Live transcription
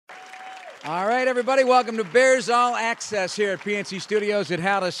All right, everybody, welcome to Bears All Access here at PNC Studios at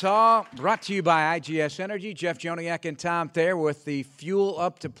Hallis Hall. Brought to you by IGS Energy. Jeff Joniak and Tom Thayer with the Fuel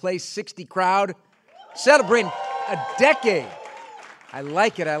Up to Play 60 crowd, celebrating a decade. I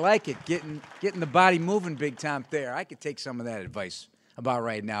like it. Getting the body moving, Big Tom Thayer. I could take some of that advice about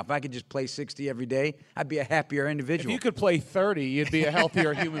right now. If I could just play 60 every day, I'd be a happier individual. If you could play 30, you'd be a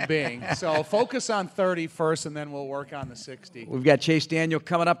healthier human being. So focus on 30 first, and then we'll work on the 60. We've got Chase Daniel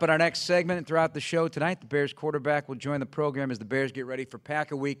coming up in our next segment and throughout the show tonight. The Bears quarterback will join the program as the Bears get ready for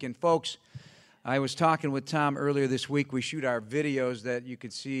Packer Week. And, folks, I was talking with Tom earlier this week. We shoot our videos that you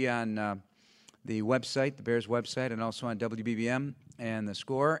could see on the website, the Bears website, and also on WBBM and The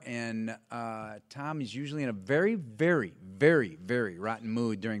Score. And Tom is usually in a very, very, very, very rotten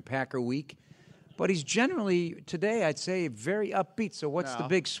mood during Packer Week. But he's generally, today, I'd say, very upbeat. So what's the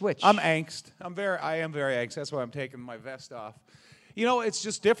big switch? I'm angst. I am very angst. That's why I'm taking my vest off. You know, it's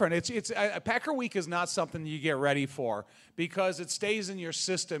just different. Packer Week is not something you get ready for because it stays in your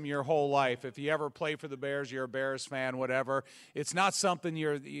system your whole life. If you ever play for the Bears, you're a Bears fan, whatever. It's not something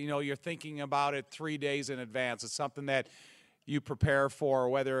you're thinking about it 3 days in advance. It's something that you prepare for,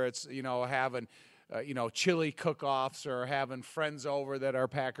 whether it's having chili cook-offs or having friends over that are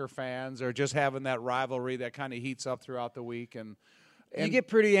Packer fans or just having that rivalry that kind of heats up throughout the week. And you get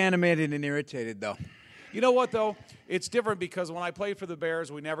pretty animated and irritated, though. You know what, though? It's different because when I played for the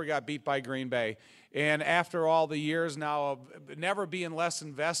Bears, we never got beat by Green Bay. And after all the years now of never being less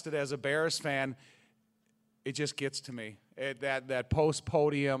invested as a Bears fan, it just gets to me. That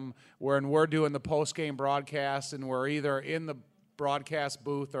post-podium when we're doing the post-game broadcast and we're either in the broadcast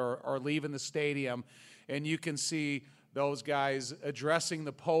booth or leaving the stadium, and you can see those guys addressing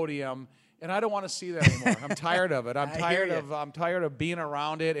the podium, and I don't want to see that anymore. I'm tired of it. I'm tired of being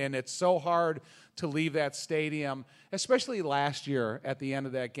around it, and it's so hard to leave that stadium, especially last year at the end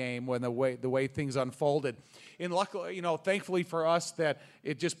of that game when the way things unfolded. And luckily, thankfully for us that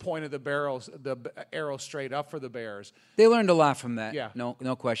it just pointed the arrow straight up for the Bears. They learned a lot from that. Yeah.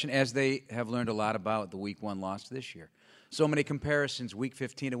 No question, as they have learned a lot about the Week 1 loss this year. So many comparisons, Week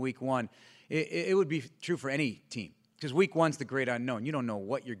 15 to Week 1. It would be true for any team because Week 1's the great unknown. You don't know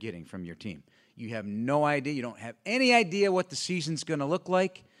what you're getting from your team. You have no idea. You don't have any idea what the season's going to look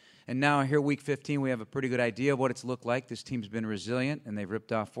like. And now here, Week 15, we have a pretty good idea of what it's looked like. This team's been resilient, and they've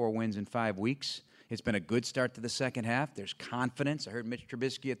ripped off 4 wins in 5 weeks. It's been a good start to the second half. There's confidence. I heard Mitch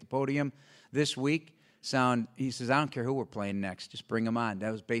Trubisky at the podium this week he says, I don't care who we're playing next. Just bring them on.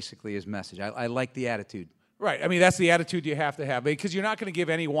 That was basically his message. I like the attitude. Right. I mean, that's the attitude you have to have because you're not going to give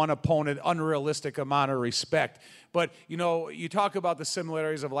any one opponent unrealistic amount of respect. But, you talk about the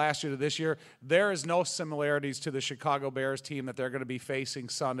similarities of last year to this year. There is no similarities to the Chicago Bears team that they're going to be facing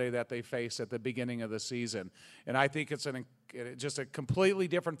Sunday that they faced at the beginning of the season. And I think it's just a completely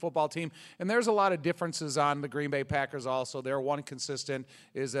different football team. And there's a lot of differences on the Green Bay Packers also. Their one consistent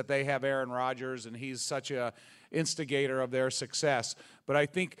is that they have Aaron Rodgers, and he's such a instigator of their success. But I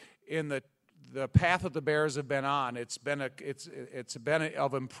think in the path that the Bears have been on, it's been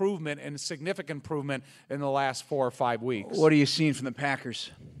of improvement and significant improvement in the last 4 or 5 weeks. What are you seeing from the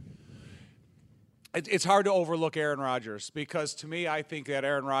Packers? It's hard to overlook Aaron Rodgers because to me, I think that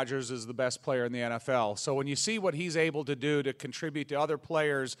Aaron Rodgers is the best player in the NFL. So when you see what he's able to do to contribute to other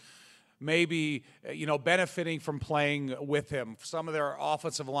players, maybe benefiting from playing with him, some of their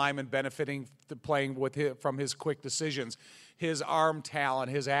offensive linemen benefiting playing with him from his quick decisions, his arm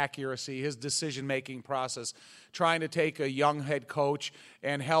talent, his accuracy, his decision-making process, trying to take a young head coach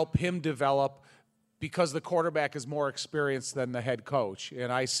and help him develop because the quarterback is more experienced than the head coach.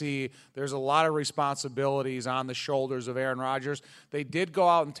 And I see there's a lot of responsibilities on the shoulders of Aaron Rodgers. They did go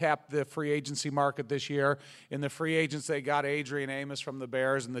out and tap the free agency market this year. In the free agents, they got Adrian Amos from the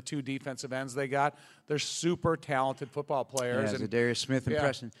Bears and the 2 defensive ends they got. They're super talented football players. Yeah, Zadarius Smith and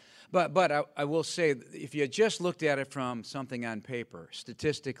Preston. But I will say, if you just looked at it from something on paper,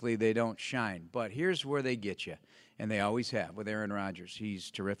 statistically they don't shine. But here's where they get you, and they always have with Aaron Rodgers. He's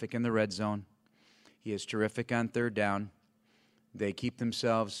terrific in the red zone. He is terrific on third down. They keep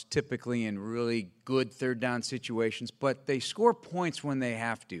themselves typically in really good third down situations, but they score points when they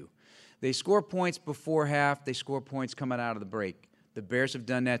have to. They score points before half. They score points coming out of the break. The Bears have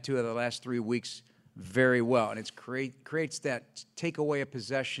done that, too, in the last 3 weeks very well, and it creates that take away a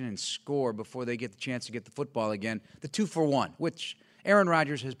possession and score before they get the chance to get the football again, the 2-for-1, which Aaron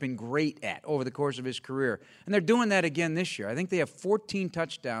Rodgers has been great at over the course of his career. And they're doing that again this year. I think they have 14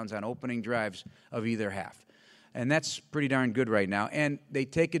 touchdowns on opening drives of either half. And that's pretty darn good right now. And they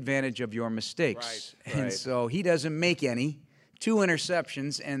take advantage of your mistakes. Right. And so he doesn't make any. 2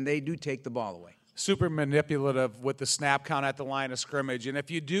 interceptions, and they do take the ball away. super manipulative with the snap count at the line of scrimmage. And if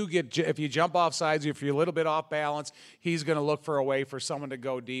you jump off sides, if you're a little bit off balance, he's going to look for a way for someone to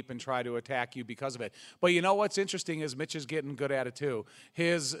go deep and try to attack you because of it. But you know what's interesting is Mitch is getting good at it too.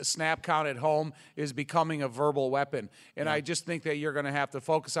 His snap count at home is becoming a verbal weapon. And I just think that you're going to have to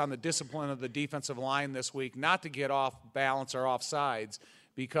focus on the discipline of the defensive line this week, not to get off balance or off sides.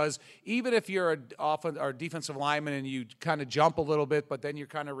 Because even if you're a defensive lineman and you kind of jump a little bit, but then you're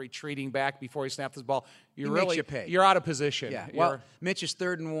kind of retreating back before he snaps the ball, you're out of position. Yeah. Well, Mitch's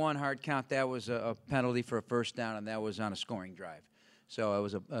 3rd and 1 hard count, that was a penalty for a first down, and that was on a scoring drive. So it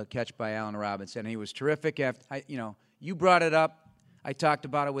was a catch by Allen Robinson. He was terrific. You brought it up. I talked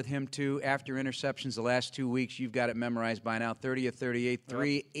about it with him too. After interceptions the last 2 weeks, you've got it memorized by now. 30 of 38,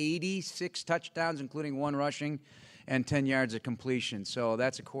 386 touchdowns, including 1 rushing, and 10 yards of completion. So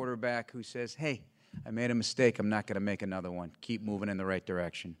that's a quarterback who says, hey, I made a mistake. I'm not going to make another one. Keep moving in the right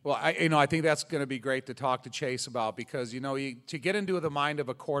direction. Well, I think that's going to be great to talk to Chase about because, to get into the mind of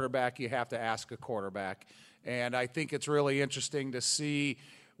a quarterback, you have to ask a quarterback. And I think it's really interesting to see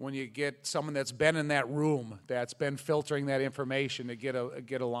when you get someone that's been in that room, that's been filtering that information to get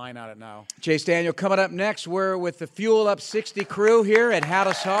a line on it now. Chase Daniel coming up next. We're with the Fuel Up 60 crew here at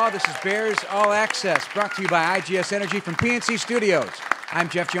Halas Hall. This is Bears All Access, brought to you by IGS Energy from PNC Studios. I'm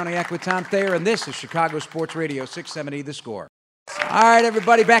Jeff Joniak with Tom Thayer, and this is Chicago Sports Radio 670 The Score. All right,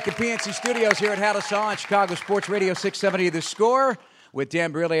 everybody, back at PNC Studios here at Halas Hall on Chicago Sports Radio 670 The Score. With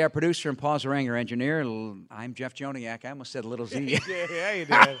Dan Briley, our producer, and Paul Zaranger, engineer. I'm Jeff Joniak. I almost said Little Z. Yeah, you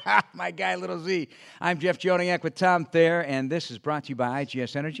did. My guy, Little Z. I'm Jeff Joniak with Tom Thayer, and this is brought to you by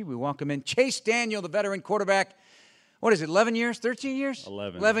IGS Energy. We welcome in Chase Daniel, the veteran quarterback. What is it, 11 years, 13 years?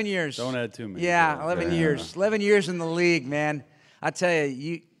 11. 11 years. Don't add too many. Yeah, 11 years. 11 years in the league, man. I tell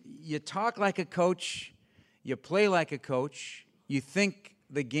you talk like a coach, you play like a coach, you think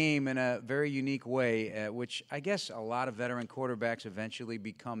the game in a very unique way, which I guess a lot of veteran quarterbacks eventually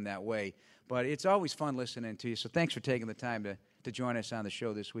become that way. But it's always fun listening to you. So thanks for taking the time to join us on the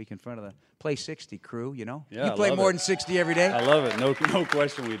show this week in front of the Play 60 crew, Yeah, you play more than 60 every day. I love it. No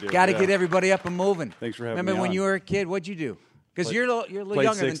question we do. Got to get everybody up and moving. Thanks for having me Remember when on. you were a kid, what'd you do? Because you're a little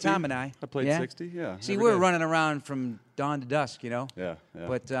younger 60. than Tom and I. I played 60, yeah. See, we were running around from dawn to dusk, Yeah.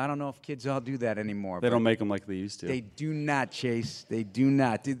 But I don't know if kids all do that anymore. They don't make them like they used to. They do not, Chase. They do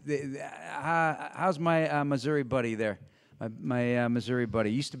not. How's my Missouri buddy there? My Missouri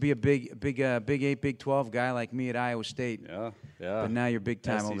buddy. Used to be a big 8, Big 12 guy like me at Iowa State. Yeah. But now you're big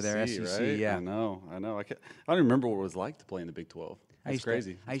time over there, SEC. Right? Yeah. I know. I don't remember what it was like to play in the Big 12. It's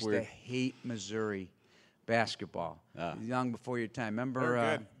crazy. I used to hate Missouri basketball. Long before your time.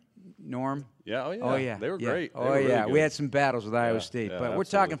 Remember Norm? Yeah. Oh, yeah. Oh, yeah. They were yeah. great. Oh, they were yeah. really We had some battles with Iowa State. Yeah, but we're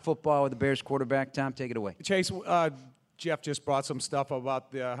absolutely. talking football with the Bears quarterback. Tom, take it away. Chase, Jeff just brought some stuff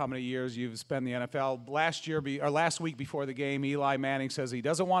about how many years you've spent in the NFL. Last week before the game, Eli Manning says he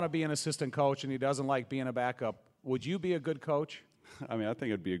doesn't want to be an assistant coach and he doesn't like being a backup. Would you be a good coach? I mean, I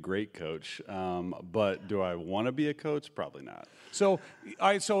think I'd be a great coach. But do I want to be a coach? Probably not. So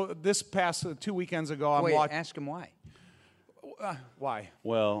this past 2 weekends ago, I'm watching. Ask him why. Why?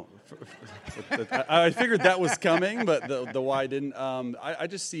 Well, I figured that was coming, but the why didn't. I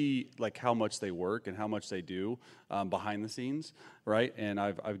just see like how much they work and how much they do behind the scenes, right? And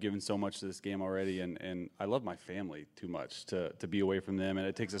I've given so much to this game already, and I love my family too much to be away from them, and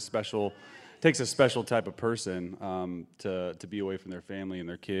it takes a special type of person to be away from their family and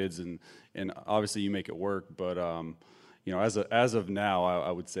their kids, and obviously you make it work, but. As of now,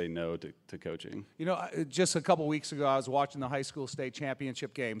 I would say no to coaching. Just a couple weeks ago, I was watching the high school state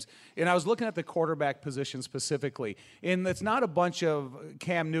championship games, and I was looking at the quarterback position specifically. And it's not a bunch of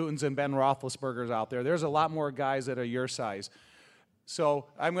Cam Newtons and Ben Roethlisbergers out there. There's a lot more guys that are your size. So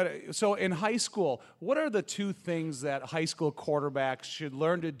in high school, what are the 2 things that high school quarterbacks should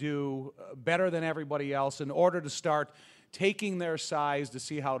learn to do better than everybody else in order to start taking their size to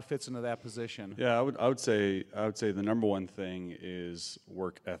see how it fits into that position? Yeah, I would say the number one thing is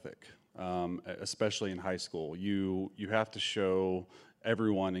work ethic, especially in high school. You have to show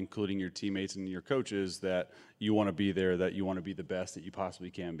everyone, including your teammates and your coaches, that you want to be there, that you want to be the best that you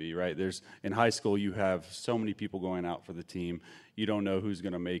possibly can be, right? In high school, you have so many people going out for the team. You don't know who's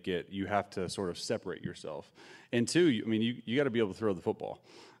going to make it. You have to sort of separate yourself. And 2, you got to be able to throw the football.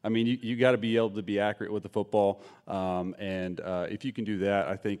 I mean, you got to be able to be accurate with the football, and if you can do that,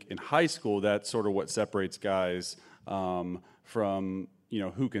 I think in high school, that's sort of what separates guys from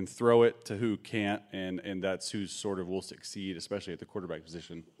who can throw it to who can't, and that's who sort of will succeed, especially at the quarterback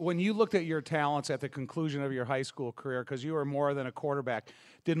position. When you looked at your talents at the conclusion of your high school career, because you were more than a quarterback,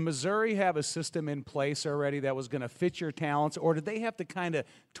 did Missouri have a system in place already that was going to fit your talents, or did they have to kind of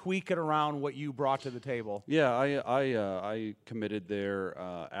tweak it around what you brought to the table? Yeah, I committed there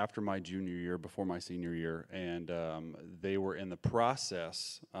after my junior year, before my senior year, and they were in the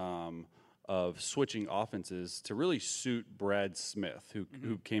process of switching offenses to really suit Brad Smith,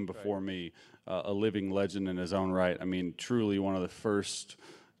 who came before me, a living legend in his own right. I mean, truly one of the first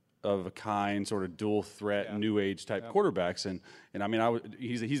of a kind, sort of dual threat, new age type quarterbacks. And I mean,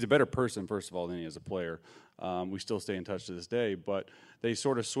 he's a better person, first of all, than he is a player. We still stay in touch to this day, but they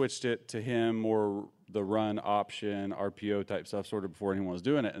sort of switched it to him, or the run option, RPO type stuff, sort of before anyone was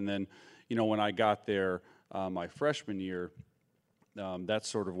doing it. And then, when I got there my freshman year, that's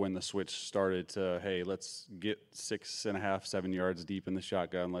sort of when the switch started to, hey, let's get 6.5, 7 yards deep in the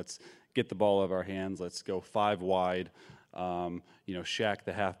shotgun. Let's get the ball out of our hands. Let's go 5 wide. Shack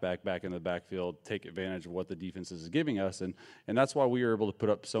the halfback back in the backfield, take advantage of what the defense is giving us. And that's why we were able to put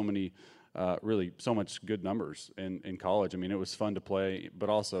up so many, really so much good numbers in college. I mean, it was fun to play, but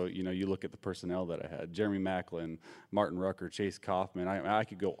also, you look at the personnel that I had: Jeremy Maclin, Martin Rucker, Chase Kaufman. I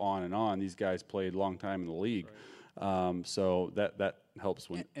could go on and on. These guys played a long time in the league. Right. So that helps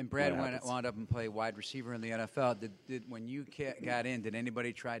when. And Brad wound up and played wide receiver in the NFL. Did when you got in, did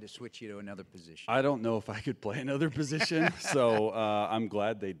anybody try to switch you to another position? I don't know if I could play another position, so I'm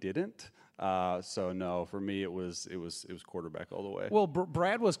glad they didn't. So no, for me it was quarterback all the way. Well,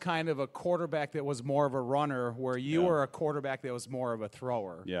 Brad was kind of a quarterback that was more of a runner, where you were a quarterback that was more of a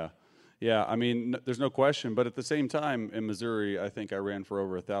thrower. Yeah, I mean, there's no question. But at the same time, in Missouri, I think I ran for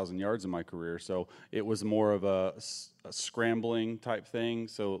over 1,000 yards in my career. So it was more of a scrambling type thing.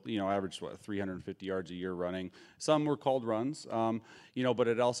 So, averaged, 350 yards a year running. Some were called runs, but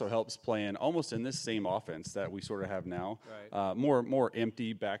it also helps playing almost in this same offense that we sort of have now. Right. More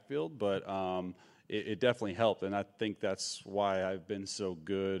empty backfield, but it definitely helped. And I think that's why I've been so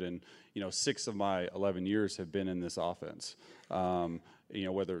good. And, 6 of my 11 years have been in this offense.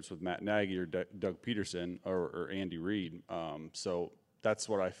 Whether it's with Matt Nagy or Doug Peterson or Andy Reid. So that's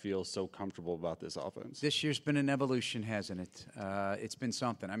what I feel so comfortable about this offense. This year's been an evolution, hasn't it? It's been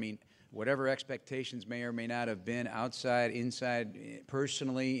something. I mean, whatever expectations may or may not have been outside, inside,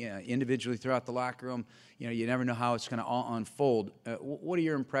 personally, individually throughout the locker room, you never know how it's going to all unfold. What are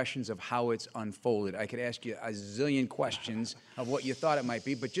your impressions of how it's unfolded? I could ask you a zillion questions of what you thought it might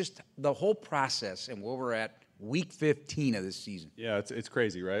be, but just the whole process and where we're at week 15 of this season. Yeah, it's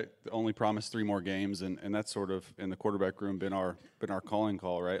crazy, right? Only promised 3 more games, and that's sort of in the quarterback room been our calling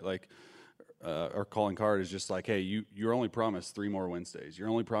call, right? Like our calling card is just like, hey, you're only promised 3 more Wednesdays. You're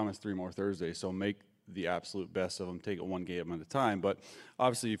only promised 3 more Thursdays. So make the absolute best of them. Take it one game at a time. But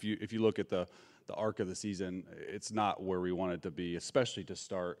obviously, if you look at the arc of the season, it's not where we wanted to be, especially to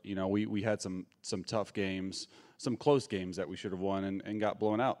start. We had some tough games, some close games that we should have won and got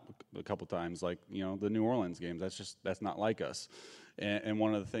blown out a couple times, like the New Orleans games. That's not like us. And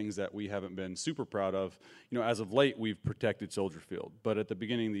one of the things that we haven't been super proud of, as of late, we've protected Soldier Field. But at the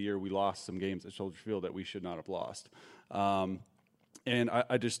beginning of the year, we lost some games at Soldier Field that we should not have lost. And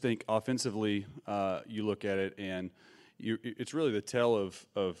I just think offensively, you look at it and it's really the tale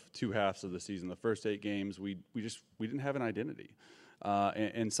of 2 halves of the season. The first 8 games, we didn't have an identity.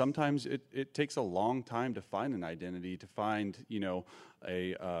 And sometimes it takes a long time to find an identity, to find,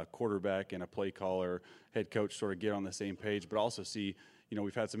 a quarterback and a play caller, head coach sort of get on the same page, but also see,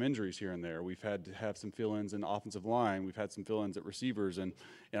 we've had some injuries here and there. We've had to have some fill-ins in offensive line. We've had some fill-ins at receivers. And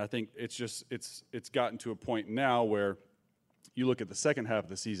I think it's gotten to a point now where you look at the second half of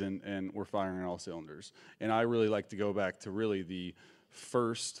the season and we're firing on all cylinders. And I really like to go back to really the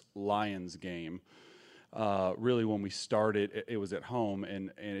first Lions game. Really, when we started, it was at home,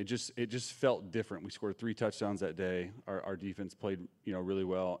 and it just felt different. We scored 3 touchdowns that day. Our defense played really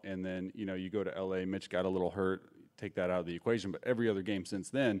well, and then you go to LA. Mitch got a little hurt. Take that out of the equation, but every other game since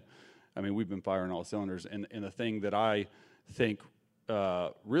then, I mean, we've been firing all cylinders. And the thing that I think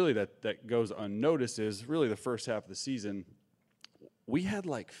really that goes unnoticed is really the first half of the season. We had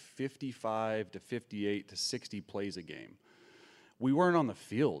like 55 to 58 to 60 plays a game. We weren't on the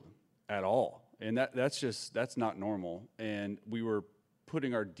field at all. And that's not normal. And we were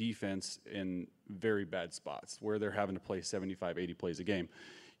putting our defense in very bad spots where they're having to play 75, 80 plays a game.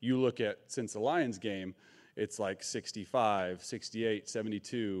 You look at, since the Lions game, it's like 65, 68,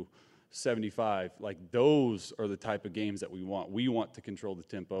 72, 75. Like, those are the type of games that we want. We want to control the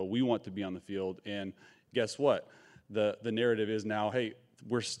tempo. We want to be on the field. And guess what? The narrative is now, hey,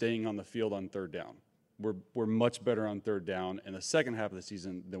 we're staying on the field on third down. we're much better on third down in the second half of the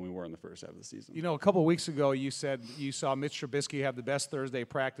season than we were in the first half of the season. You know, a couple of weeks ago, you said you saw Mitch Trubisky have the best Thursday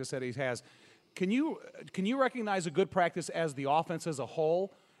practice that he has. Can you recognize a good practice as the offense as a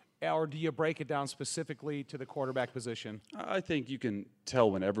whole, or do you break it down specifically to the quarterback position? I think you can tell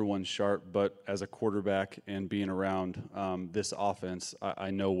when everyone's sharp, but as a quarterback and being around this offense,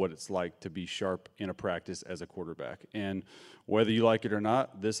 I know what it's like to be sharp in a practice as a quarterback. And whether you like it or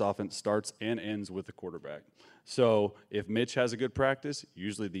not, this offense starts and ends with the quarterback. So if Mitch has a good practice,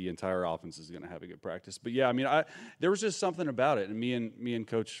 usually the entire offense is going to have a good practice. But yeah, I mean, there was just something about it, and me and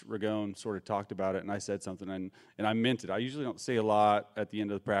Coach Ragone sort of talked about it, and I said something, and I meant it. I usually don't say a lot at the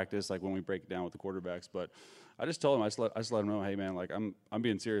end of the practice, like when we break it down with the quarterbacks, but I just told him, I just let him know, hey man, like I'm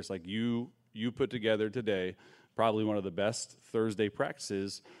being serious. Like you put together today probably one of the best Thursday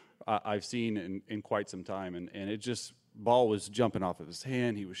practices I've seen in quite some time, and it just. Ball was jumping off of his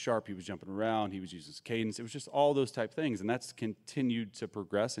hand. He was sharp. He was jumping around. He was using his cadence. It was just all those type things, and that's continued to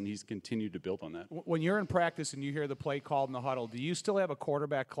progress, and he's continued to build on that. When you're in practice and you hear the play called in the huddle, do you still have a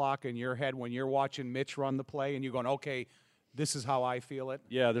quarterback clock in your head when you're watching Mitch run the play and you're going, okay, this is how I feel it?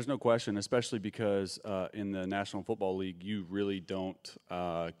 Yeah, there's no question, especially because in the National Football League, you really don't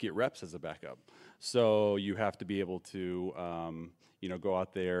get reps as a backup. So you have to be able to go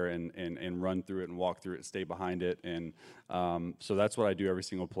out there and run through it and walk through it and stay behind it. And so that's what I do every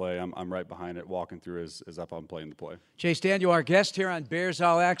single play. I'm right behind it, walking through as if I'm playing the play. Chase Daniel, our guest here on Bears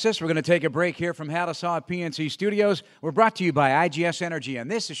All Access. We're going to take a break here from Hattusa PNC Studios. We're brought to you by IGS Energy, and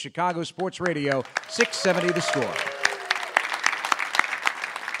this is Chicago Sports Radio 670 The Score.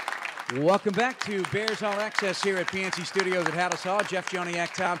 Welcome back to Bears All Access here at PNC Studios at Hattusa. Jeff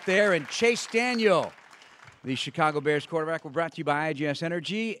Joniak top there, and Chase Daniel, the Chicago Bears quarterback. We're brought to you by IGS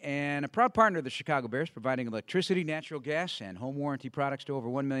Energy, and a proud partner of the Chicago Bears, providing electricity, natural gas, and home warranty products to over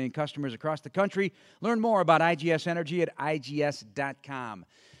 1 million customers across the country. Learn more about IGS Energy at IGS.com.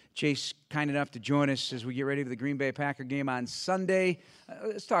 Chase, kind enough to join us as we get ready for the Green Bay Packer game on Sunday.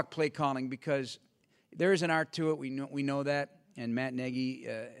 Let's talk play calling, because there is an art to it. We know that. And Matt Nagy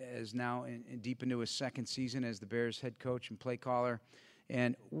is now deep into his second season as the Bears head coach and play caller.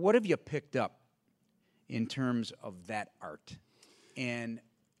 And what have you picked up in terms of that art? And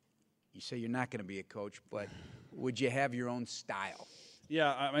you say you're not going to be a coach, but would you have your own style?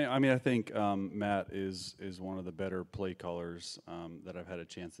 Yeah, I mean, I think Matt is one of the better play callers that I've had a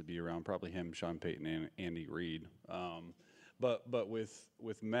chance to be around. Probably him, Sean Payton, and Andy Reid. But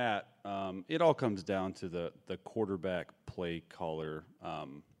with Matt, it all comes down to the quarterback play caller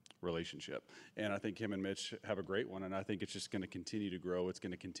relationship. And I think him and Mitch have a great one, and I think it's just going to continue to grow. It's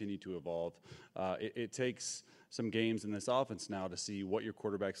going to continue to evolve. It takes some games in this offense now to see what your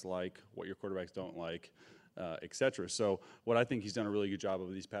quarterbacks like, what your quarterbacks don't like, et cetera. So what I think he's done a really good job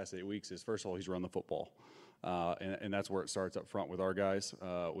of these past 8 weeks is, first of all, he's run the football. And that's where it starts up front with our guys,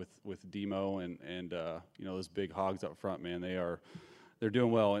 with Demo and those big hogs up front, man. They're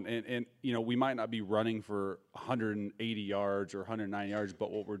doing well, and we might not be running for 180 yards or 190 yards, but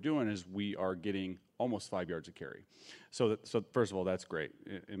what we're doing is we are getting almost 5 yards a carry. So first of all, that's great.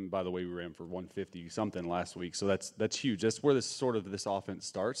 And by the way, we ran for 150 something last week, so that's huge. That's where this offense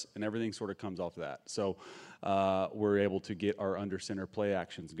starts, and everything sort of comes off that. So we're able to get our under center play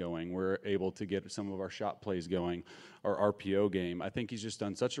actions going. We're able to get some of our shot plays going, our RPO game. I think he's just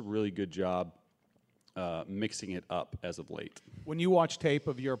done such a really good job mixing it up as of late. When you watch tape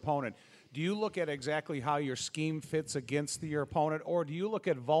of your opponent, do you look at exactly how your scheme fits against your opponent, or do you look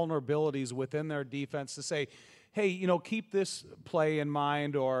at vulnerabilities within their defense to say, hey, keep this play in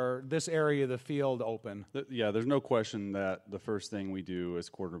mind or this area of the field open? Yeah, there's no question that the first thing we do as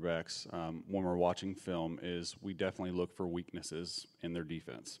quarterbacks when we're watching film is we definitely look for weaknesses in their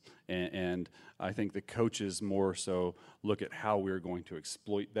defense. And I think the coaches more so look at how we're going to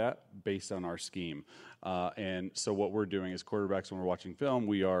exploit that based on our scheme. And so what we're doing as quarterbacks when we're watching film,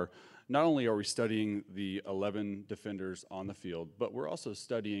 not only are we studying the 11 defenders on the field, but we're also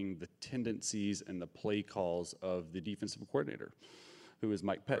studying the tendencies and the play calls of the defensive coordinator, who is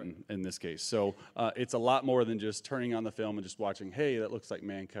Mike Pettin in this case. So it's a lot more than just turning on the film and just watching, hey, that looks like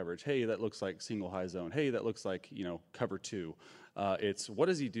man coverage. Hey, that looks like single high zone. Hey, that looks like, cover two. It's what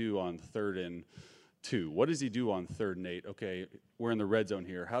does he do on 3rd and 2? What does he do on 3rd and 8? Okay, we're in the red zone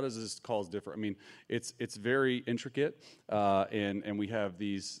here. How does this calls differ? I mean, it's very intricate, and we have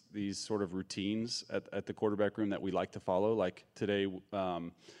these sort of routines at the quarterback room that we like to follow. Like today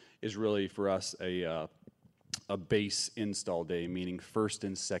is really for us a base install day, meaning 1st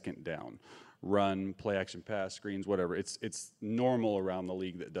and 2nd down, run, play action pass, screens, whatever. It's normal around the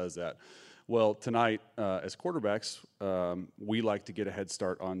league that does that. Well, tonight, as quarterbacks, we like to get a head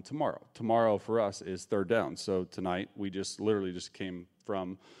start on tomorrow. Tomorrow for us is third down. So tonight, we literally just came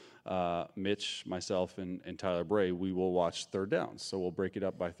from Mitch, myself, and Tyler Bray. We will watch third downs. So we'll break it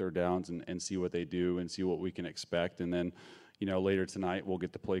up by third downs and see what they do and see what we can expect. And then, later tonight, we'll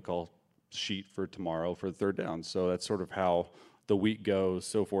get the play call sheet for tomorrow for the third down. So that's sort of how the week goes,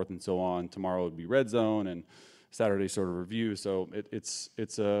 so forth and so on. Tomorrow would be red zone, and Saturday sort of review. So it's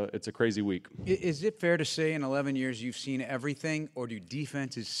a crazy week. Is it fair to say in 11 years you've seen everything, or do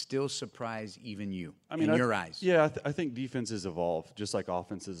defenses still surprise even you in your eyes? Yeah, I think defenses evolve just like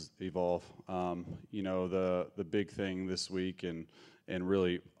offenses evolve. The big thing this week and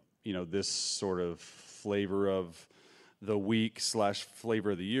really, this sort of flavor of the week /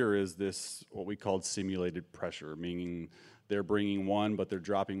 flavor of the year is this what we called simulated pressure, meaning they're bringing one, but they're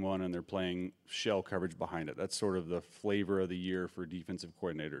dropping one, and they're playing shell coverage behind it. That's sort of the flavor of the year for defensive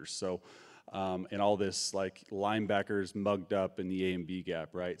coordinators. So, and all this, like linebackers mugged up in the A and B gap,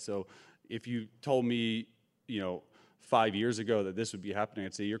 right? So if you told me, 5 years ago that this would be happening,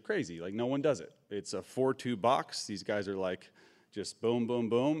 I'd say you're crazy. Like, no one does it. It's a 4-2 box. These guys are like just boom, boom,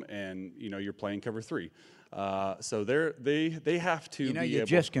 boom, and, you're playing cover 3. So they have to. You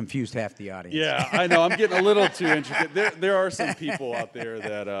just confused half the audience. Yeah, I know. I'm getting a little too intricate. There are some people out there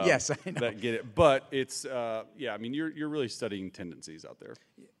that yes, I know. that get it, but it's you're really studying tendencies out there.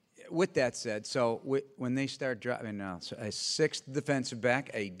 With that said, so when they start dropping now, so a sixth defensive back,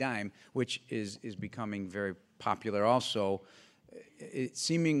 a dime, which is becoming very popular also, it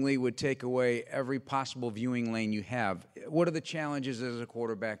seemingly would take away every possible viewing lane you have. What are the challenges as a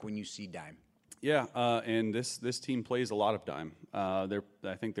quarterback when you see dime? Yeah, and this team plays a lot of dime. I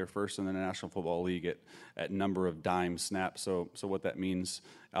think they're first in the National Football League at number of dime snaps. So what that means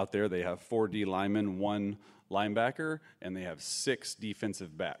out there, they have 4 D linemen, 1 linebacker, and they have 6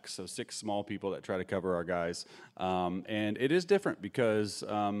 defensive backs. So 6 small people that try to cover our guys. And it is different because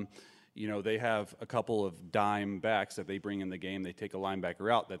they have a couple of dime backs that they bring in the game. They take a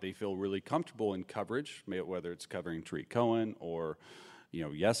linebacker out that they feel really comfortable in coverage, whether it's covering Tariq Cohen or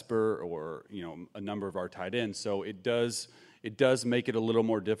Jesper or, a number of our tight ends. So it does make it a little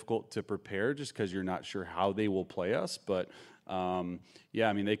more difficult to prepare just because you're not sure how they will play us. But,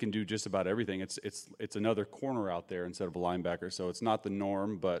 they can do just about everything. It's another corner out there instead of a linebacker. So it's not the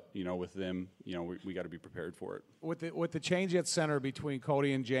norm, but, with them, we got to be prepared for it. With the change at center between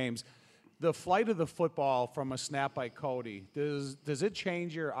Cody and James, the flight of the football from a snap by Cody, does it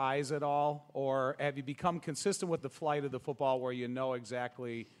change your eyes at all? Or have you become consistent with the flight of the football where you know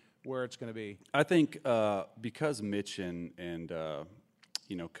exactly where it's going to be? I think because Mitch and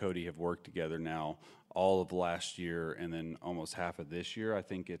Cody have worked together now all of last year and then almost half of this year, I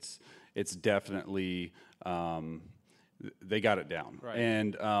think it's definitely they got it down. Right.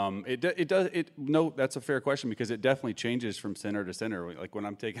 And it does. No, that's a fair question because it definitely changes from center to center. Like when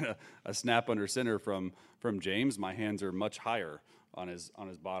I'm taking a snap under center from James, my hands are much higher on his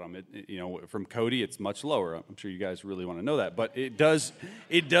bottom. From Cody, it's much lower. I'm sure you guys really want to know that, but it does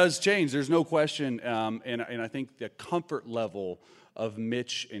change. There's no question. And I think the comfort level of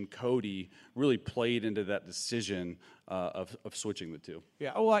Mitch and Cody really played into that decision of switching the two.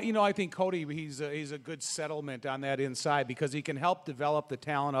 Yeah, well, I think Cody, he's a good settlement on that inside because he can help develop the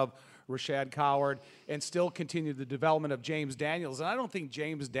talent of Rashad Coward and still continue the development of James Daniels. And I don't think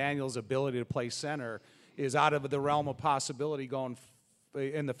James Daniels' ability to play center is out of the realm of possibility going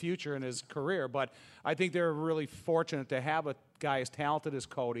in the future in his career. But I think they're really fortunate to have a guy as talented as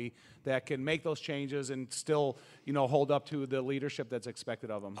Cody that can make those changes and still, hold up to the leadership that's expected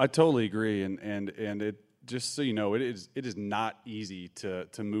of him. I totally agree, and it just so you know, it is not easy to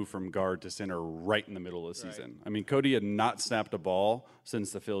move from guard to center right in the middle of the season. Right. I mean, Cody had not snapped a ball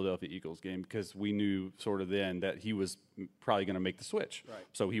since the Philadelphia Eagles game because we knew sort of then that he was probably going to make the switch. Right.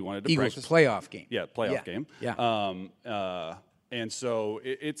 So he wanted to Eagles practice. playoff game. Yeah, playoff game. Yeah. And so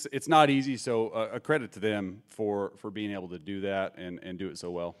it's not easy. So a credit to them for being able to do that and do it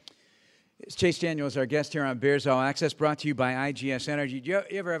so well. It's Chase Daniels, our guest here on Bears All Access, brought to you by IGS Energy. Do you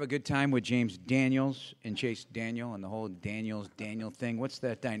ever have a good time with James Daniels and Chase Daniel and the whole Daniel thing? What's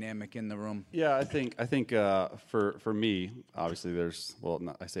that dynamic in the room? Yeah, I think for me, obviously there's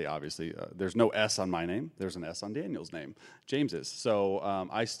there's no S on my name. There's an S on Daniel's name, James's. So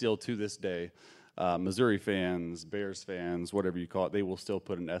I still to this day. Missouri fans, Bears fans, whatever you call it, they will still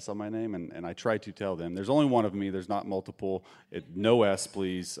put an S on my name, and I try to tell them there's only one of me. There's not multiple. No S,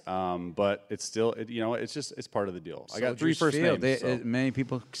 please. But it's still, it's part of the deal. Soldiers I got 3 first Field. names. Many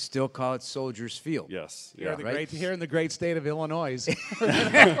people still call it Soldiers Field. Yes. Here Yeah. in the great state of Illinois.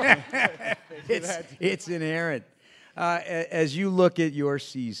 It's inherent. As you look at your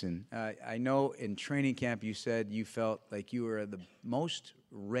season, I know in training camp you said you felt like you were the most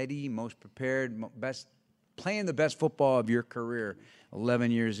ready, most prepared, playing the best football of your career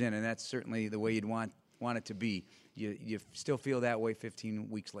 11 years in, and that's certainly the way you'd want it to be. You still feel that way 15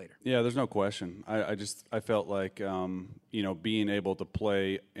 weeks later? Yeah, there's no question. I felt like being able to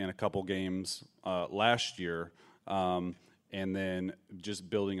play in a couple games last year, and then just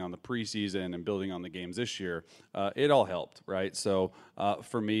building on the preseason and building on the games this year, it all helped, right? So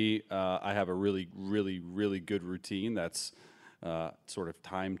for me, I have a really, really, really good routine that's sort of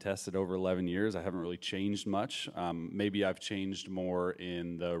time tested over 11 years. I haven't really changed much. Maybe I've changed more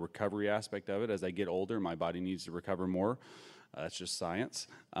in the recovery aspect of it. As I get older, my body needs to recover more. That's just science.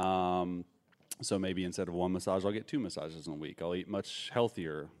 So maybe instead of one massage, I'll get 2 massages in a week. I'll eat much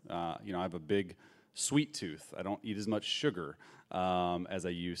healthier. I have a big sweet tooth. I don't eat as much sugar as I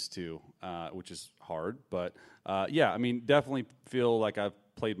used to, which is hard. But definitely feel like I've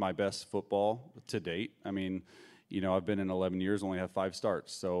played my best football to date. I've been in 11 years, only have 5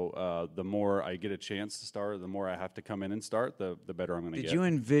 starts. So the more I get a chance to start, the more I have to come in and start, the better I'm going to get. Did you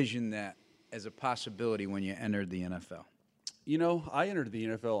envision that as a possibility when you entered the NFL? I entered the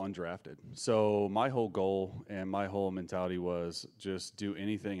NFL undrafted. So my whole goal and my whole mentality was just do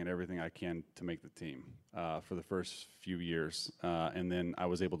anything and everything I can to make the team for the first few years. And then I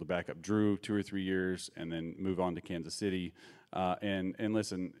was able to back up Drew 2 or 3 years and then move on to Kansas City. And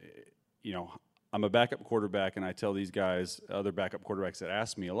listen, I'm a backup quarterback, and I tell these guys, other backup quarterbacks that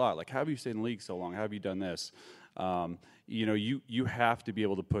ask me a lot, like, how have you stayed in the league so long? How have you done this? You have to be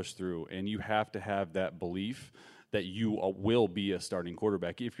able to push through, and you have to have that belief that you will be a starting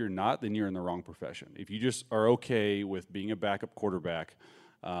quarterback. If you're not, then you're in the wrong profession. If you just are okay with being a backup quarterback,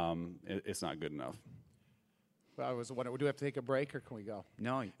 it's not good enough. I was wondering, do we have to take a break, or can we go?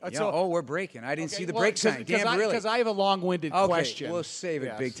 No. We're breaking. I didn't see the break sign. Damn, really? Because I have a long-winded question. We'll save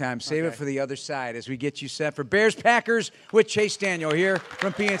it big time. Save it for the other side as we get you set for Bears-Packers with Chase Daniel here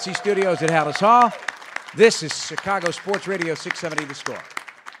from PNC Studios at Hallis Hall. This is Chicago Sports Radio 670 The Score.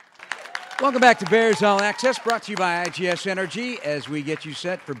 Welcome back to Bears All Access, brought to you by IGS Energy as we get you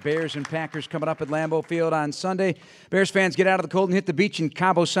set for Bears and Packers coming up at Lambeau Field on Sunday. Bears fans, get out of the cold and hit the beach in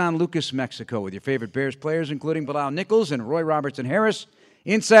Cabo San Lucas, Mexico with your favorite Bears players, including Bilal Nichols and Roy Robertson Harris.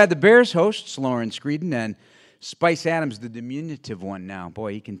 Inside the Bears, hosts Lauren Screeden and Spice Adams, the diminutive one now.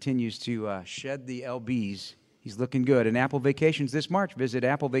 Boy, he continues to shed the LBs. He's looking good. And Apple Vacations this March. Visit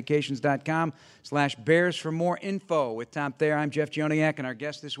applevacations.com/Bears for more info. With Tom Thayer, I'm Jeff Joniak, and our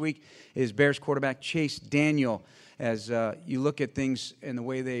guest this week is Bears quarterback Chase Daniel. As you look at things and the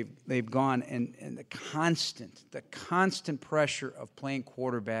way they've gone and the constant pressure of playing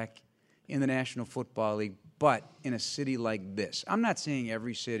quarterback in the National Football League, but in a city like this. I'm not saying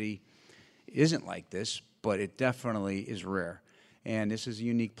every city isn't like this, but it definitely is rare. And this is a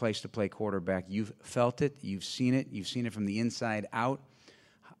unique place to play quarterback. You've felt it. You've seen it from the inside out.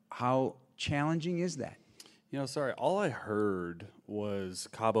 How challenging is that? All I heard was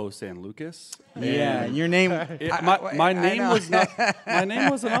Cabo San Lucas. Yeah, your name. My name was not. My name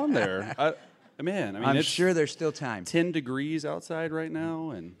wasn't on there. I'm sure there's still time. 10 degrees outside right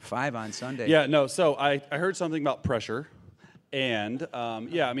now, and 5 on Sunday. Yeah, no. So I heard something about pressure, and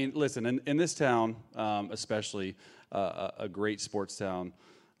listen, in this town, especially. A great sports town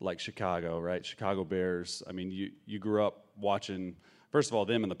like Chicago, right? Chicago Bears. You grew up watching, first of all,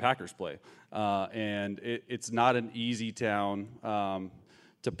 them and the Packers play. And it's not an easy town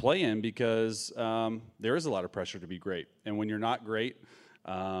to play in because there is a lot of pressure to be great. And when you're not great,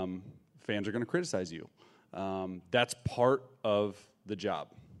 fans are going to criticize you. That's part of the job,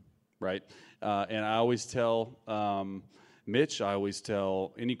 right? And I always tell Mitch, I always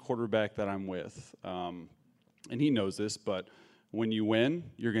tell any quarterback that I'm with, and he knows this, but when you win,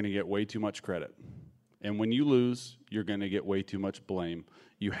 you're going to get way too much credit. And when you lose, you're going to get way too much blame.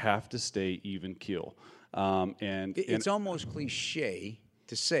 You have to stay even keel. It's almost cliche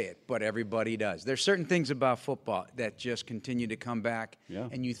to say it, but everybody does. There's certain things about football that just continue to come back,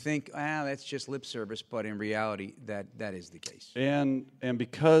 and you think, that's just lip service, but in reality, that is the case. And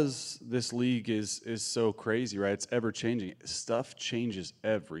because this league is so crazy, right? It's ever changing. Stuff changes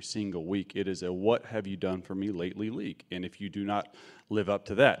every single week. It is a what have you done for me lately league. And if you do not live up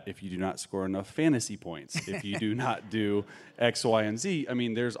to that, if you do not score enough fantasy points, if you do not do X, Y, and Z,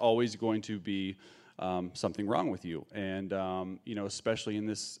 there's always going to be something wrong with you, and especially in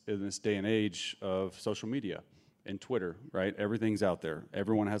this day and age of social media and Twitter, right? Everything's out there.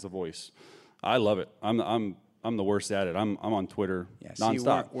 Everyone has a voice. I love it. I'm the worst at it. I'm on Twitter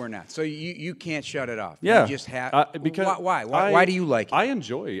nonstop. See, we're not. So you can't shut it off. Yeah, You just have. because Why do you like it? I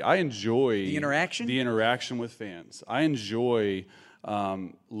enjoy the interaction? The interaction with fans. I enjoy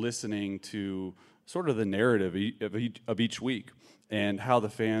listening to sort of the narrative of each week and how the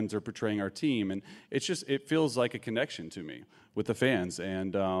fans are portraying our team, and it feels like a connection to me with the fans.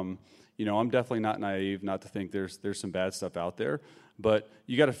 And I'm definitely not naive not to think there's some bad stuff out there, but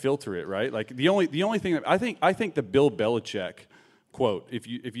you got to filter it, right? Like the only thing that I think the Bill Belichick quote, if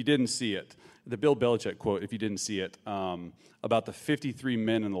you didn't see it, the Bill Belichick quote, if you didn't see it, about the 53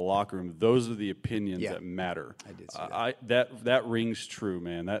 men in the locker room, those are the opinions that matter. I did see that. That rings true,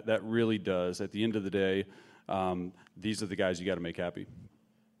 man. That really does. At the end of the day, these are the guys you got to make happy.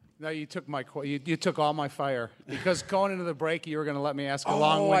 No, you took you took all my fire, because going into the break, you were going to let me ask a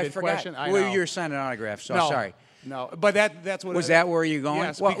long-winded question. I know. Well, you were signing autographs, so sorry. No, but that's what. Was that where you're going?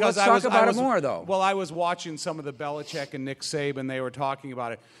 Yes, well, because let's talk about it more, though. Well, I was watching some of the Belichick and Nick Saban. They were talking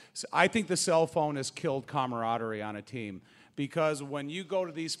about it. So I think the cell phone has killed camaraderie on a team, because when you go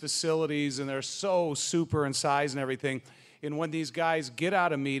to these facilities and they're so super in size and everything, and when these guys get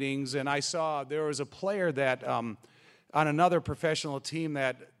out of meetings, and I saw there was a player that on another professional team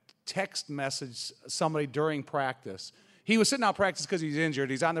that text messaged somebody during practice. He was sitting out practice because he's injured.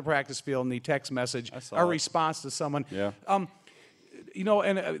 He's on the practice field, and he text message a response to someone. Yeah. And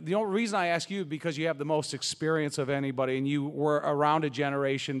the only reason I ask you, because you have the most experience of anybody, and you were around a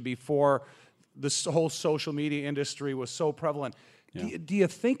generation before this whole social media industry was so prevalent. Yeah. Do you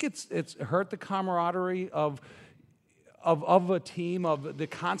think it's hurt the camaraderie of a team, of the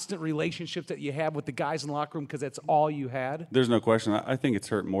constant relationships that you have with the guys in the locker room, because that's all you had? There's no question. I think it's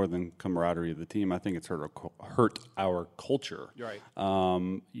hurt more than camaraderie of the team. I think it's hurt our culture. Right.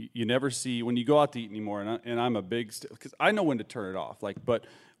 You never see, when you go out to eat anymore, and I'm a big, because I know when to turn it off. But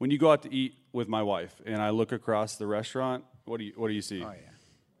when you go out to eat with my wife and I look across the restaurant, what do you see? Oh, yeah.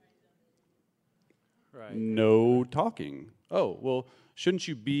 Right. No talking. Oh, well, shouldn't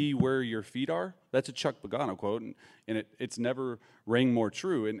you be where your feet are? That's a Chuck Pagano quote, and it's never rang more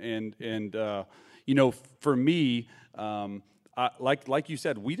true. And for me, like you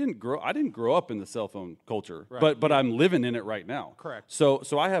said, I didn't grow up in the cell phone culture, right. but I'm living in it right now. Correct. So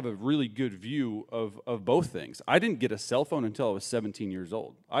I have a really good view of both things. I didn't get a cell phone until I was 17 years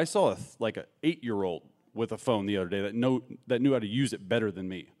old. I saw an 8-year-old with a phone the other day that knew how to use it better than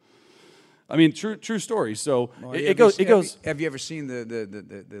me. I mean, true story. So it goes. Have you ever seen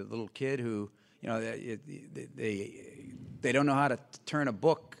the little kid who, they don't know how to turn a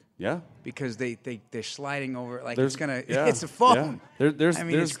book? Yeah. Because they're sliding over like it's a phone. Yeah.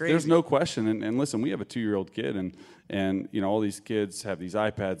 It's crazy. There's no question. And listen, we have a 2-year-old kid, and all these kids have these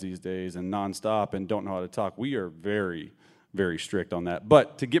iPads these days and nonstop and don't know how to talk. We are very, very strict on that.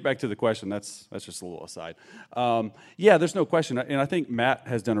 But to get back to the question, that's just a little aside. There's no question. And I think Matt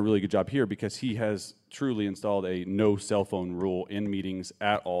has done a really good job here, because he has truly installed a no cell phone rule in meetings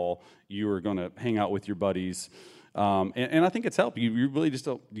at all. You are going to hang out with your buddies. And I think it's helped. You really just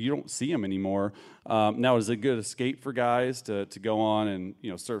don't see them anymore. Now, is it a good escape for guys to go on and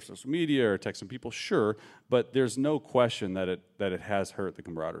surf social media or text some people? Sure, but there's no question that it has hurt the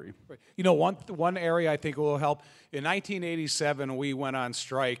camaraderie. One area I think will help. In 1987, we went on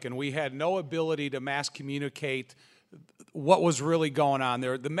strike, and we had no ability to mass communicate what was really going on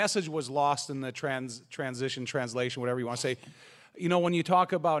there. The message was lost in the translation, whatever you want to say. When you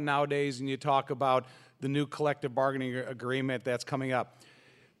talk about nowadays, and you talk about the new collective bargaining agreement that's coming up.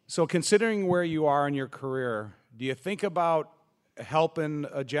 So considering where you are in your career, do you think about helping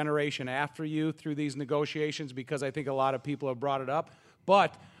a generation after you through these negotiations? Because I think a lot of people have brought it up.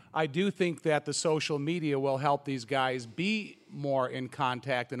 But I do think that the social media will help these guys be more in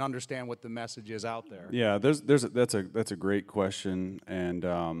contact and understand what the message is out there. Yeah, that's a great question,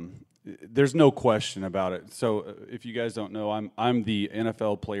 and there's no question about it. So if you guys don't know, I'm the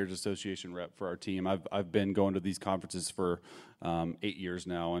NFL Players Association rep for our team. I've been going to these conferences for 8 years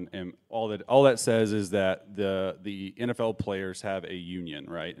now, and all that says is that the NFL players have a union,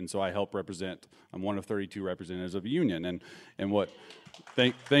 right? And so I help represent. I'm one of 32 representatives of a union, and what.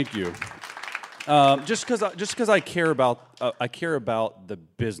 Thank you. Just because I care about the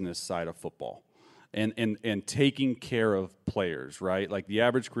business side of football. And taking care of players, right? Like the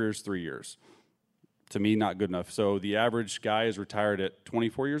average career is 3 years. To me, not good enough. So the average guy is retired at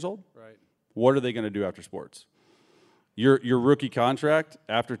 24 years old. Right. What are they going to do after sports? Your rookie contract,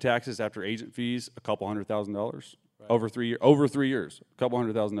 after taxes, after agent fees, $200,000 right. Over 3 years,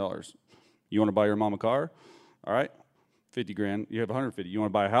 $200,000. You want to buy your mom a car? All right, $50,000. You have $150,000. You want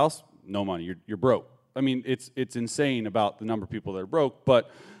to buy a house? No money. You're broke. I mean, it's insane about the number of people that are broke,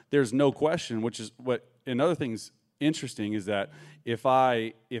 but there's no question, which is what another thing's interesting is that if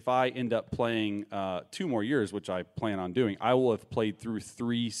I end up playing 2 more years, which I plan on doing, I will have played through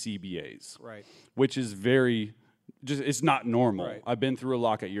 3 CBAs, Right. which is it's not normal. Right. I've been through a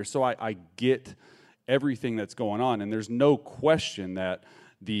lockout year, so I get everything that's going on, and there's no question that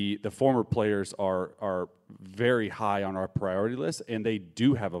the former players are very high on our priority list, and they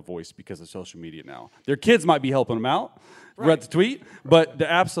do have a voice because of social media now. Their kids might be helping them out, read the tweet, but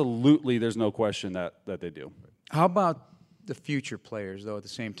absolutely there's no question that they do. How about the future players, though, at the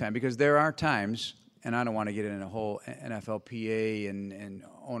same time? Because there are times, and I don't want to get into a whole NFLPA and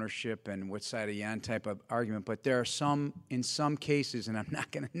ownership and what side of you on type of argument, but there are in some cases, and I'm not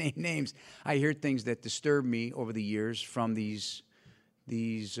going to name names, I hear things that disturb me over the years from these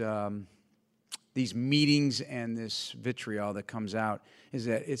meetings and this vitriol that comes out, is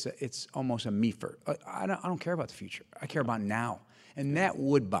that it's almost a me first. I don't care about the future. I care about now. And that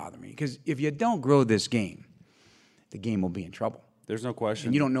would bother me, because if you don't grow this game, the game will be in trouble. There's no question.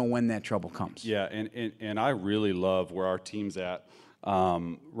 And you don't know when that trouble comes. Yeah, and I really love where our team's at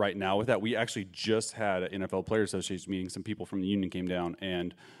right now with that. We actually just had an NFL Players Association meeting. Some people from the union came down,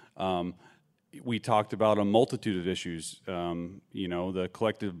 and we talked about a multitude of issues. The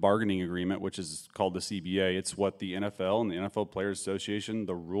collective bargaining agreement, which is called the CBA. It's what the NFL and the NFL Players Association,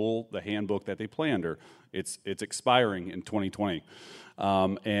 the handbook that they play under. It's expiring in 2020,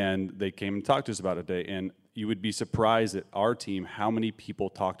 and they came and talked to us about it today. And you would be surprised at our team how many people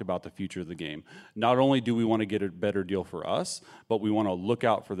talked about the future of the game. Not only do we want to get a better deal for us, but we want to look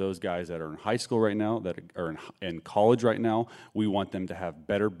out for those guys that are in high school right now, that are in college right now. We want them to have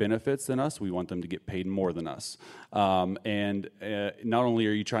better benefits than us. We want them to get paid more than us. And not only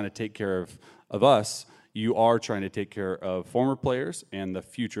are you trying to take care of us, you are trying to take care of former players and the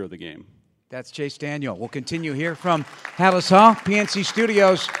future of the game. That's Chase Daniel. We'll continue here from Halas Hall, PNC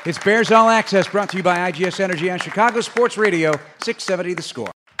Studios. It's Bears All Access, brought to you by IGS Energy on Chicago Sports Radio, 670 The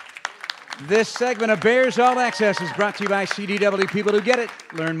Score. This segment of Bears All Access is brought to you by CDW. People who get it.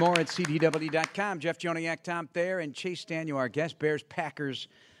 Learn more at CDW.com. Jeff Joniak, Tom Thayer, and Chase Daniel, our guest. Bears Packers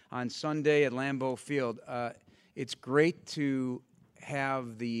on Sunday at Lambeau Field. It's great to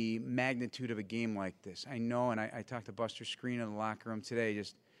have the magnitude of a game like this. I know, and I talked to Buster Skrine in the locker room today,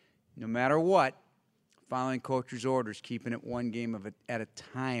 just no matter what, following coach's orders, keeping it one game at a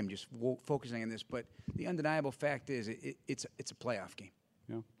time, just focusing on this. But the undeniable fact is it's a playoff game.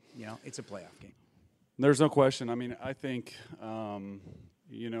 Yeah. It's a playoff game. There's no question. I mean, I think,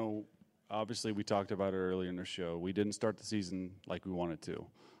 obviously we talked about it earlier in the show. We didn't start the season like we wanted to.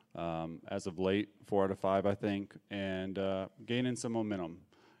 As of late, 4 out of 5, I think, and gaining some momentum.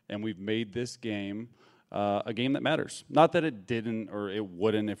 And we've made this game a game that matters. Not that it didn't or it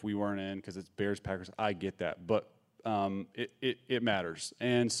wouldn't if we weren't in, because it's Bears Packers. I get that, but it matters,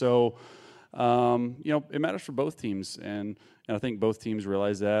 and so it matters for both teams, and I think both teams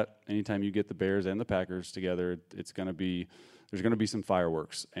realize that. Anytime you get the Bears and the Packers together, there's going to be some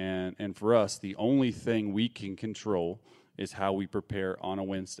fireworks, and for us, the only thing we can control is how we prepare on a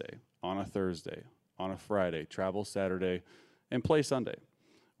Wednesday, on a Thursday, on a Friday, travel Saturday, and play Sunday.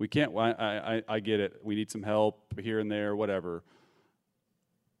 We can't. I get it. We need some help here and there, whatever.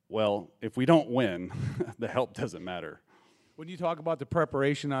 Well, if we don't win, the help doesn't matter. When you talk about the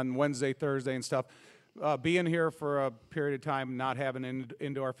preparation on Wednesday, Thursday, and stuff, being here for a period of time, not having an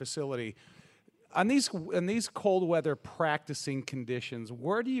indoor facility, in these cold weather practicing conditions,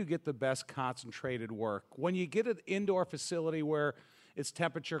 where do you get the best concentrated work? When you get an indoor facility where it's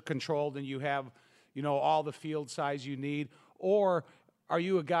temperature controlled and you have, all the field size you need, or are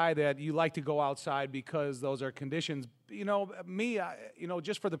you a guy that you like to go outside because those are conditions?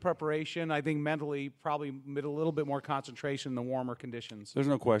 Just for the preparation, I think mentally probably a little bit more concentration in the warmer conditions. There's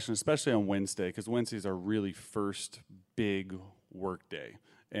no question, especially on Wednesday, because Wednesdays are really first big work day.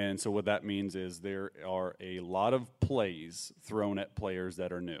 And so what that means is there are a lot of plays thrown at players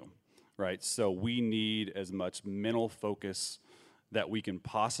that are new, right? So we need as much mental focus that we can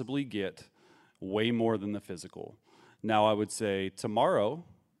possibly get, way more than the physical. Now, I would say tomorrow,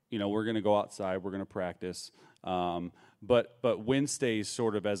 we're going to go outside, we're going to practice. But Wednesdays,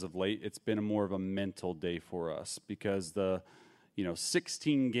 sort of as of late, it's been more of a mental day for us because the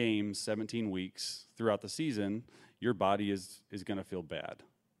 16 games, 17 weeks throughout the season, your body is going to feel bad,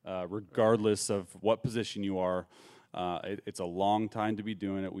 regardless of what position you are. It's a long time to be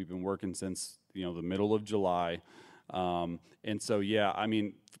doing it. We've been working since the middle of July, and so yeah, I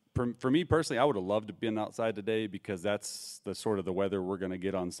mean. For me personally, I would have loved to have been outside today because that's the sort of the weather we're going to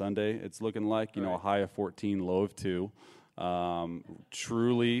get on Sunday. It's looking like, a high of 14, low of 2.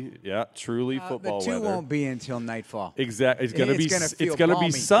 Truly football The 2 weather. won't be until nightfall. Exactly. It's gonna feel it's gonna balmy.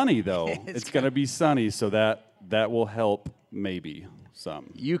 be sunny though. It's it's gonna be sunny, so that will help maybe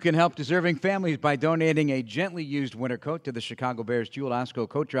some. You can help deserving families by donating a gently used winter coat to the Chicago Bears Jewel Osco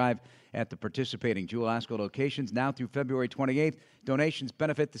Coat Drive at the participating Jewel Osco locations now through February 28th. Donations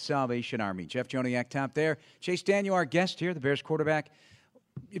benefit the Salvation Army. Jeff Joniak, top there. Chase Daniel, our guest here, the Bears quarterback.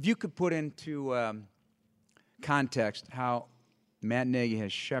 If you could put into context how Matt Nagy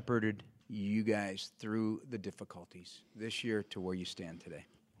has shepherded you guys through the difficulties this year to where you stand today.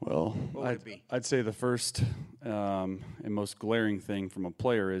 Well, What would it be? I'd say the first and most glaring thing from a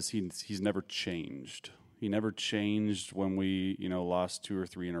player is he's never changed. He never changed when we lost 2 or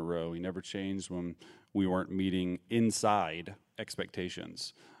 3 in a row. He never changed when we weren't meeting inside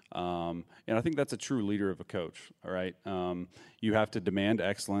expectations. And I think that's a true leader of a coach. All right, you have to demand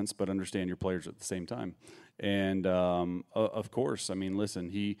excellence, but understand your players at the same time. And of course, I mean, listen,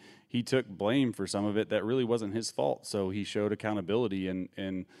 he took blame for some of it that really wasn't his fault. So he showed accountability in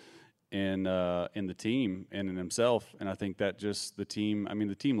the team and in himself. And I think that just the team. I mean,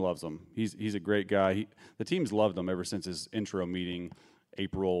 the team loves him. He's a great guy. The team's loved him ever since his intro meeting,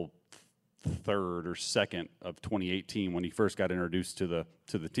 April 3rd or 2nd of 2018, when he first got introduced to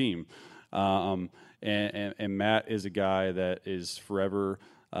the team. And Matt is a guy that is forever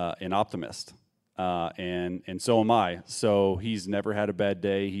an optimist. And so am I. So he's never had a bad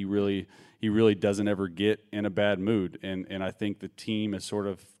day. He really doesn't ever get in a bad mood. And I think the team has sort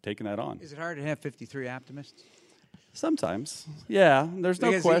of taken that on. Is it hard to have 53 optimists? Sometimes. Yeah, there's no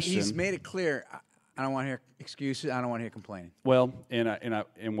Because question. he's made it clear, I don't want to hear excuses. I don't want to hear complaining. Well,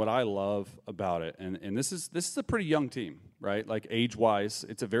 and what I love about it, and this is a pretty young team, right? Like age-wise,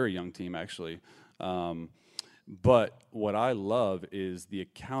 it's a very young team actually. But what I love is the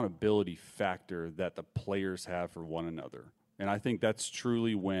accountability factor that the players have for one another. And I think that's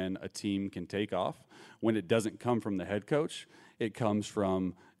truly when a team can take off. When it doesn't come from the head coach, it comes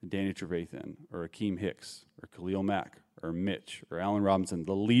from Danny Trevathan or Akeem Hicks or Khalil Mack or Mitch or Allen Robinson,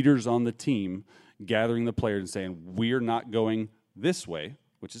 the leaders on the team gathering the players and saying, we're not going this way,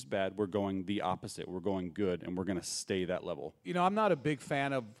 which is bad. We're going the opposite. We're going good, and we're going to stay that level. I'm not a big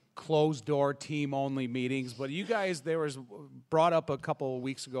fan of closed-door team-only meetings, but you guys, there was brought up a couple of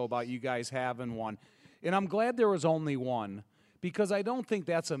weeks ago about you guys having one, and I'm glad there was only one, because I don't think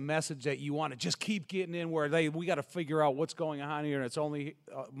that's a message that you want to just keep getting in where we got to figure out what's going on here, and it's only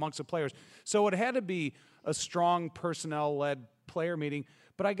amongst the players. So it had to be a strong personnel-led player meeting.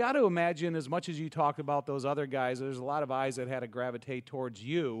 But I got to imagine, as much as you talked about those other guys, there's a lot of eyes that had to gravitate towards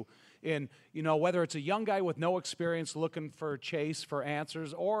you. And, whether it's a young guy with no experience looking for Chase for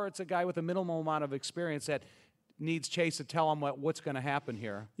answers, or it's a guy with a minimal amount of experience that needs Chase to tell him what's going to happen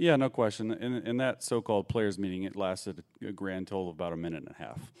here. Yeah, no question. In that so-called players meeting, it lasted a grand total of about a minute and a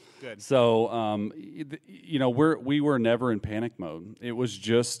half. Good. So, we were never in panic mode. It was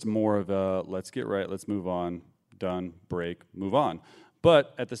just more of a let's get right, let's move on, done, break, move on.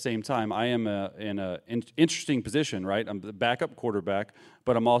 But at the same time, I am in an interesting position, right? I'm the backup quarterback,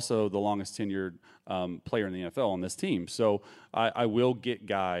 but I'm also the longest tenured player in the NFL on this team. So I will get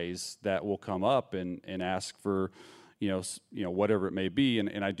guys that will come up and ask for, whatever it may be,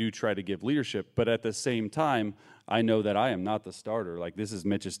 and I do try to give leadership. But at the same time, I know that I am not the starter. Like, this is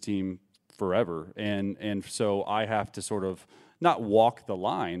Mitch's team forever, and so I have to sort of not walk the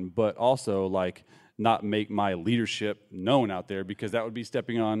line, but also not make my leadership known out there, because that would be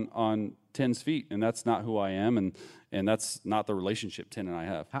stepping on 10's feet, and that's not who I am, and that's not the relationship 10 and I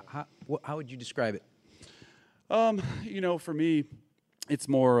have. How would you describe it? For me, it's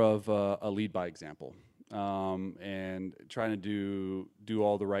more of a lead by example, and trying to do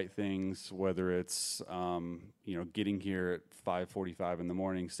all the right things, whether it's getting here at 5:45 in the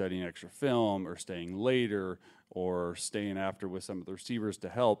morning, studying extra film, or staying later, or staying after with some of the receivers to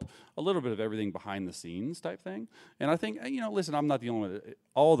help, a little bit of everything behind the scenes type thing. And I think, listen, I'm not the only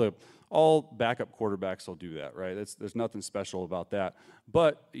one. All backup quarterbacks will do that, right? There's nothing special about that.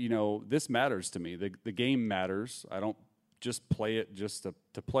 But, this matters to me. The game matters. I don't just play it just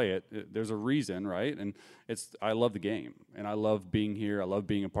to play it. There's a reason, right? And I love the game, and I love being here. I love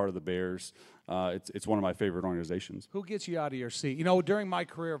being a part of the Bears. It's one of my favorite organizations. Who gets you out of your seat? During my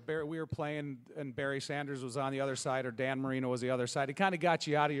career, we were playing, and Barry Sanders was on the other side, or Dan Marino was the other side. It kind of got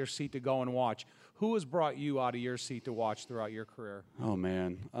you out of your seat to go and watch. Who has brought you out of your seat to watch throughout your career? Oh,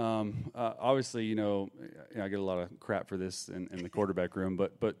 man. Obviously, I get a lot of crap for this in the quarterback room,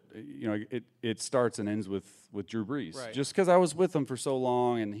 but it starts and ends with Drew Brees. Right. Just because I was with him for so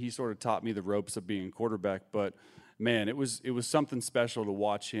long, and he sort of taught me the ropes of being a quarterback. But man, it was something special to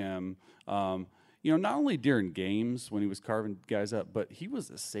watch him. not only during games when he was carving guys up, but he was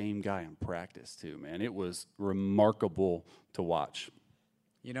the same guy in practice too, man. It was remarkable to watch.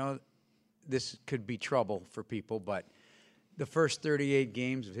 This could be trouble for people, but the first 38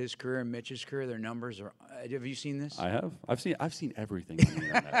 games of his career and Mitch's career, their numbers are. Have you seen this? I have. I've seen everything on the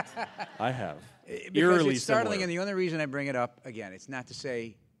internet. I have. Because Eerily it's startling, similar. and the only reason I bring it up again, it's not to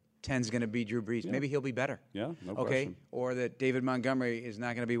say 10's going to be Drew Brees. Maybe he'll be better. Yeah, no okay? question. Or that David Montgomery is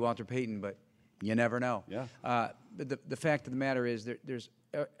not going to be Walter Payton, but you never know. Yeah. But the fact of the matter is, there's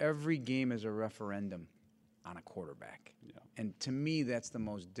every game is a referendum on a quarterback. Yeah. And to me, that's the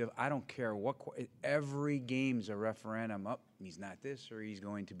most. I don't care what. Every game's a referendum. Oh, he's not this, or he's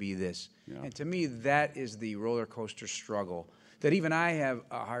going to be this. Yeah. And to me, that is the roller coaster struggle that even I have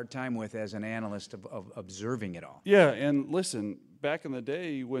a hard time with as an analyst of observing it all. Yeah, and listen, back in the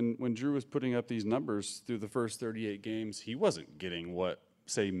day when Drew was putting up these numbers through the first 38 games, he wasn't getting what,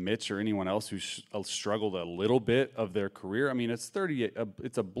 say, Mitch or anyone else who struggled a little bit of their career. I mean, it's 38.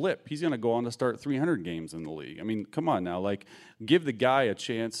 It's a blip. He's going to go on to start 300 games in the league. I mean, come on now. Like, give the guy a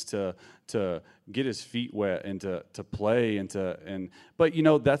chance to get his feet wet and to play but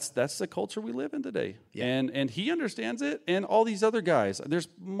that's the culture we live in today. Yeah. And he understands it, and all these other guys. There's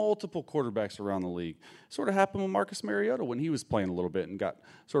multiple quarterbacks around the league. Sort of happened with Marcus Mariota when he was playing a little bit and got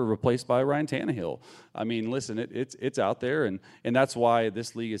sort of replaced by Ryan Tannehill. I mean, listen, it's out there, and that's why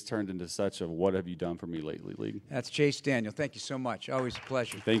this league has turned into such a what have you done for me lately league. That's Chase Daniel. Thank you so much. Always a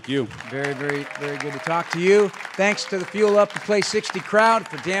pleasure. Thank you. Very, very, very good to talk to you. Thanks to the Fuel Up to Play 60 crowd.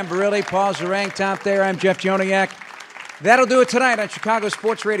 For Dan Barilli, Paul Zarang, top there, I'm Jeff Joniak. That'll do it tonight on Chicago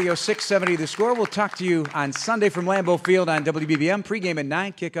Sports Radio 670 The Score. We'll talk to you on Sunday from Lambeau Field on WBBM. Pregame at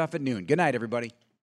 9, kickoff at noon. Good night, everybody.